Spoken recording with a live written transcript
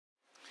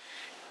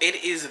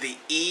It is the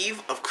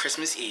eve of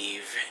Christmas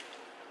Eve.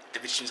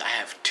 Which means I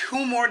have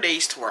 2 more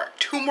days to work.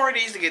 2 more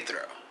days to get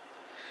through.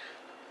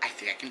 I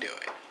think I can do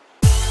it.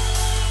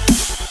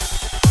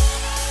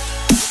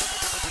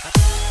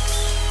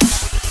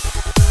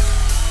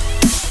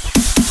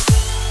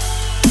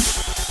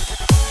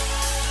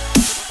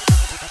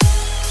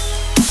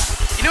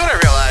 You know what I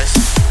realized?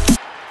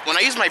 When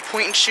I use my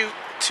point and shoot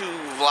to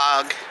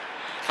vlog,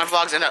 my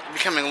vlogs end up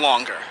becoming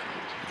longer.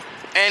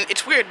 And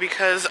it's weird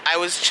because I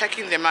was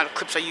checking the amount of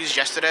clips I used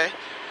yesterday.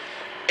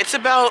 It's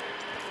about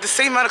the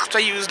same amount of clips I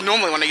use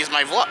normally when I use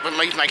my vlog, when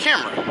I use my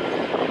camera.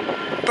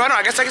 But I don't know,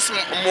 I guess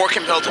I'm more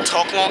compelled to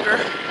talk longer.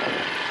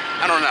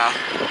 I don't know.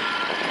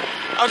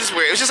 I was just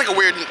weird. It was just like a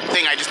weird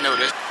thing I just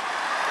noticed.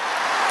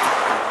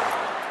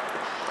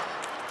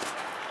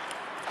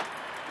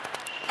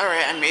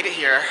 Alright, I made it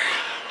here.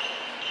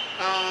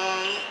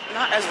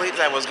 Not as late as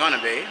I was gonna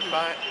be,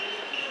 but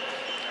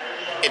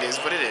it is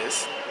what it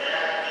is.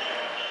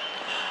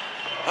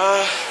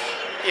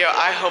 Yeah,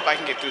 I hope I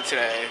can get through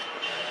today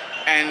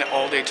and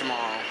all day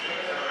tomorrow.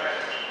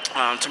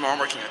 Tomorrow I'm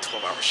working a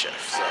 12-hour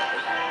shift, so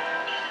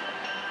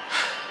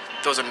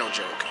those are no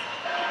joke.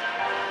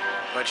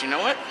 But you know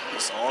what?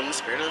 It's all in the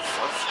spirit of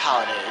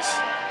holidays.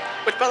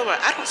 Which, by the way,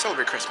 I don't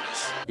celebrate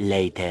Christmas.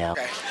 Later.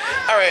 Okay.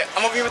 Alright,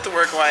 I'm over here with the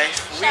work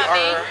wife. We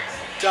are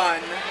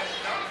done.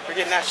 We're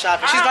getting that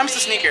shopping. She's buying some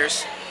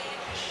sneakers.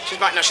 She's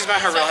buying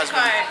her real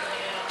husband.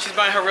 She's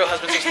buying her real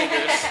husband some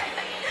sneakers.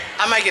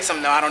 I might get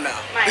some though, I don't know.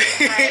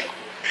 Might.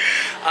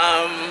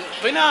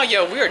 But no,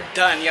 yo, we are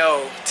done,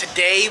 yo.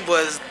 Today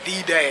was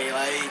the day,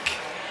 like.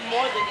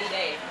 More than the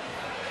day.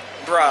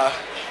 Bruh.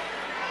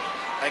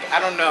 Like, I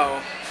don't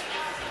know.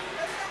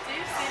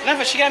 No,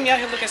 but she got me out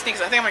here looking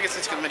sneakers. I think I might get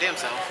sneakers my damn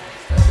self.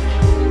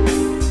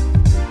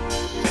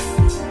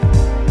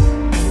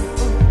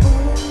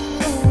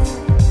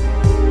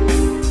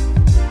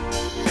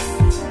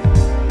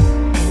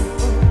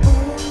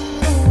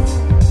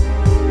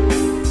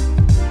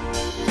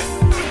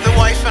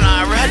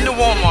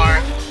 Walmart.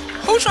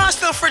 Who trying to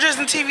steal fridges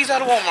and TVs out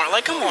of Walmart?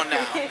 Like, come on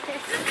now.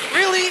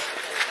 Really?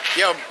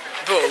 Yo,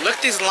 boo, look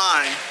at this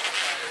line.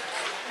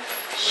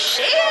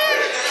 Shit.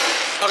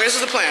 Okay, this is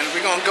the plan.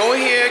 We're gonna go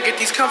in here,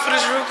 get these comforters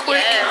real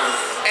quick,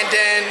 and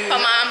then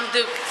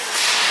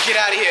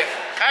get out of here.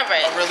 All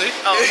right. Oh, really?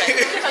 Oh,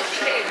 okay.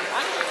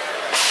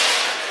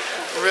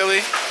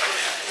 Really?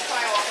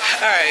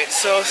 All right,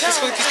 so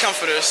let's go get these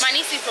comforters. My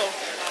niece is full.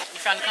 You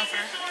found the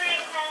comforter?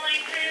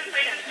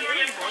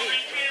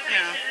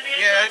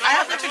 Yeah, I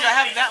have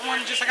that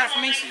one just like I got it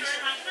from Macy's.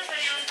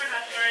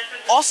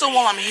 Also,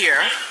 while I'm here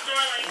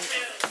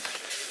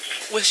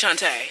with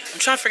Shantae, I'm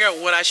trying to figure out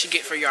what I should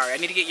get for Yari. I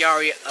need to get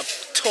Yari a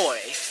toy.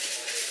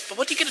 But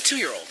what do you get a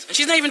 2-year-old? And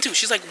she's not even 2.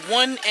 She's like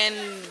 1 and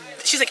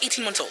she's like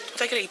 18 months old. What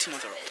do I get an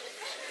 18-month-old?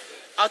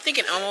 I was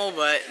thinking Elmo,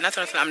 but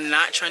I'm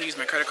not trying to use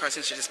my credit card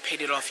since I just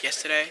paid it off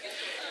yesterday.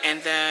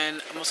 And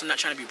then I'm also not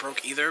trying to be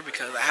broke either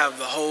because I have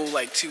the whole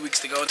like 2 weeks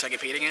to go until I get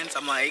paid again. So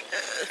I'm like,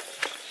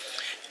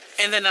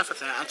 And then after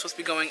that, I'm supposed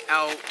to be going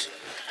out.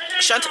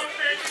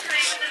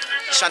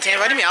 Shantae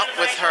invited me out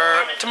with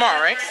her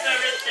tomorrow, right?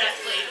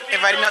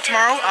 Invited me out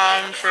tomorrow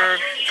for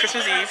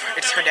Christmas Eve.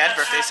 It's her dad's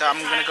birthday, so I'm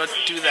gonna go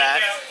do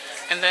that.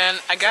 And then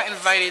I got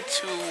invited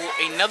to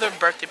another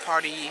birthday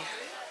party,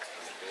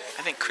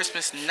 I think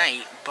Christmas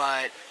night,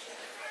 but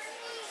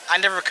I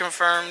never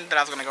confirmed that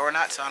I was gonna go or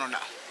not, so I don't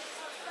know.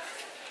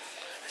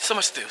 So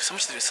much to do,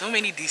 so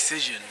many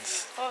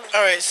decisions.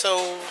 Alright,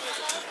 so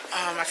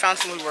I found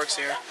someone who works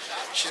here.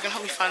 She's gonna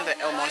help me find the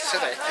Elmo. It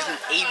says that it's an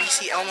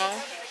ABC Elmo.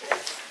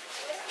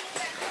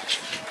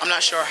 I'm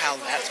not sure how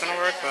that's gonna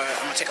work, but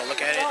I'm gonna take a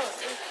look at it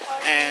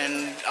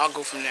and I'll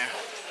go from there.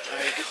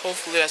 Like,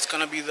 hopefully that's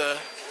gonna be the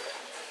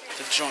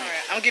joint.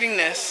 Alright, I'm getting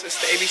this. It's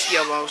the ABC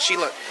Elmo. She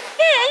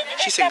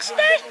sings.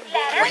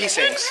 Or he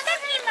sings.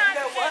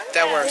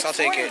 That works, I'll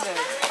take it.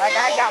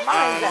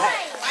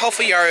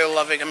 Hopefully Yari will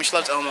love it. I mean, she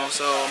loves Elmo,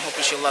 so I'm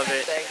hoping she'll love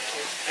it.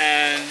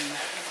 And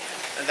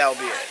that will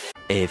be it.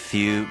 A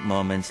few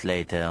moments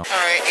later.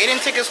 Alright, it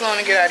didn't take us long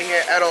to get out of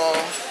here at all.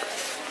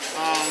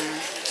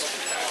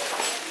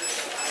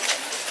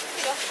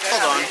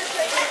 Hold on.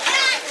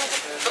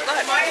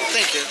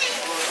 Thank you.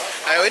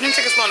 Alright, it didn't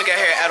take us long to get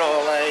here at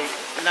all. Like,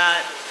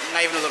 not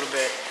even a little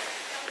bit.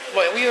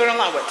 What, we were in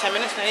line, what, 10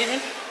 minutes, not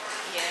even?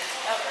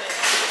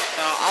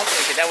 No, I'll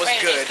take it. That was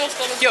good.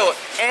 Yo,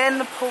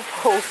 and the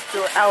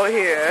poster out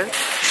here.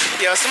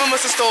 Yo, someone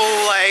must have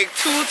stole like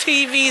 2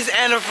 TVs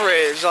and a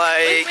fridge.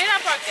 Like, where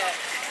not parked at?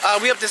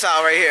 we up this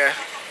aisle right here.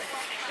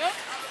 Yep.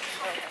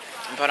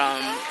 But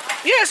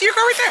yeah, see your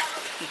car right there.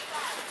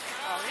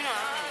 Oh, you know,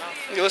 I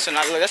don't know. Yo, listen,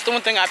 that's the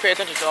one thing I pay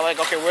attention to. I'm like,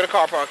 okay, where the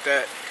car parked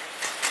at?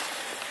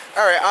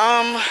 All right.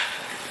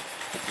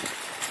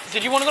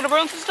 Did you want to go to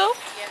Burlington still?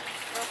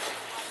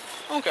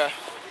 Yeah. Okay.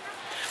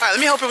 Alright, let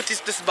me help her with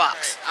this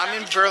box.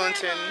 I'm in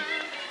Burlington.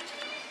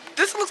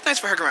 This looks nice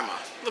for her grandma.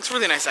 Looks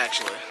really nice,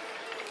 actually.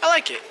 I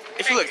like it.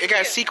 If you look, it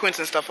got sequins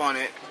and stuff on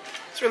it.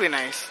 It's really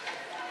nice.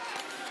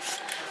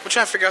 We're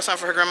trying to figure out something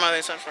for her grandma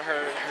and something for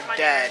her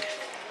dad.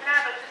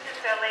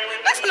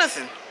 That's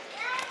nothing.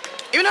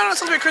 Even though I don't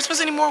celebrate Christmas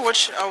anymore,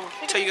 which I'll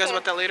tell you guys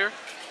about that later.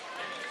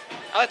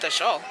 I like that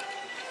shawl.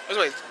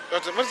 Wait,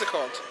 what is it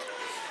called?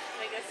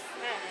 I guess,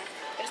 I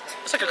don't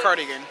know. It's like a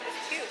cardigan.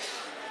 It's cute.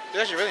 It's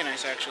actually really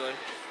nice, actually.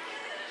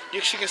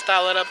 She can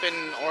style it up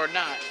or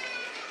not.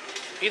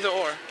 Either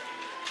or.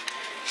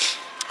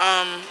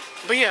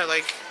 But yeah,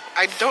 like,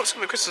 I don't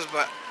celebrate Christmas,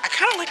 but I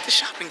kind of like the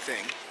shopping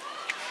thing.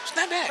 It's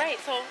not bad. Right,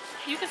 so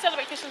you can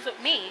celebrate Christmas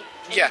with me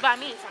and Yeah. you buy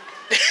me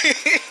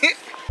something.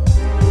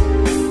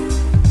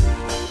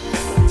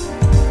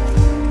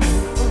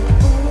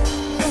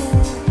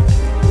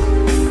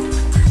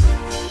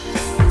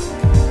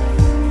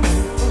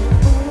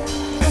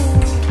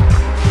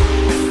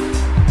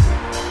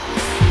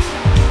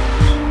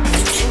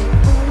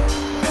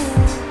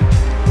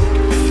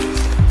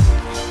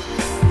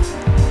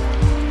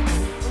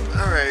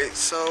 Alright,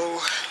 so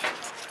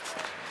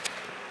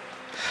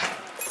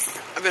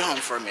I've been home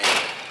for a minute,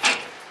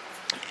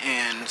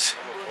 and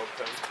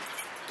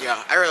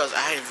yeah, I realized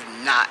I have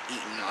not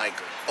eaten like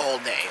all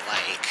day.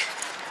 Like,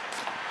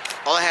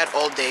 all I had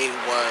all day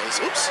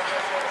was,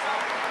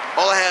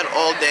 all I had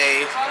all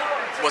day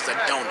was a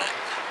donut.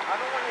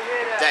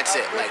 That's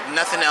it, like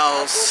nothing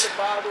else,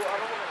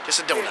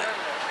 just a donut.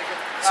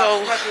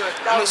 So,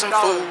 I need some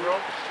food.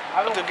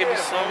 I'm gonna give me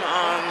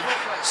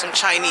some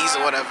Chinese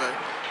or whatever.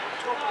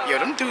 Yo,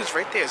 them dudes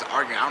right there is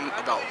arguing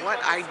about what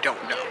I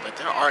don't know, but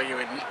they're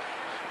arguing.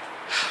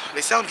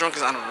 They sound drunk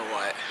as I don't know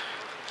what.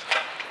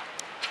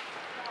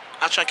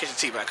 I was trying to catch the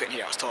tea, but I couldn't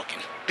hear. I was talking.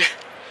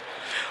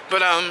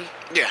 But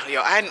yeah,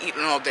 yo, I hadn't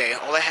eaten all day.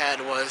 All I had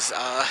was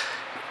a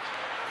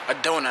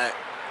donut.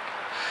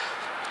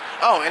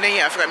 Oh, and then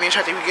yeah, I forgot. Me and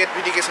Shante, we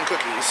did get some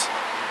cookies,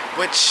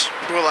 which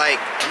were like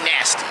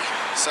nasty.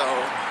 So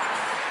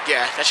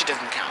yeah, that shit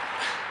doesn't count.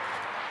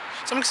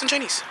 So I'm gonna get some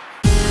Chinese.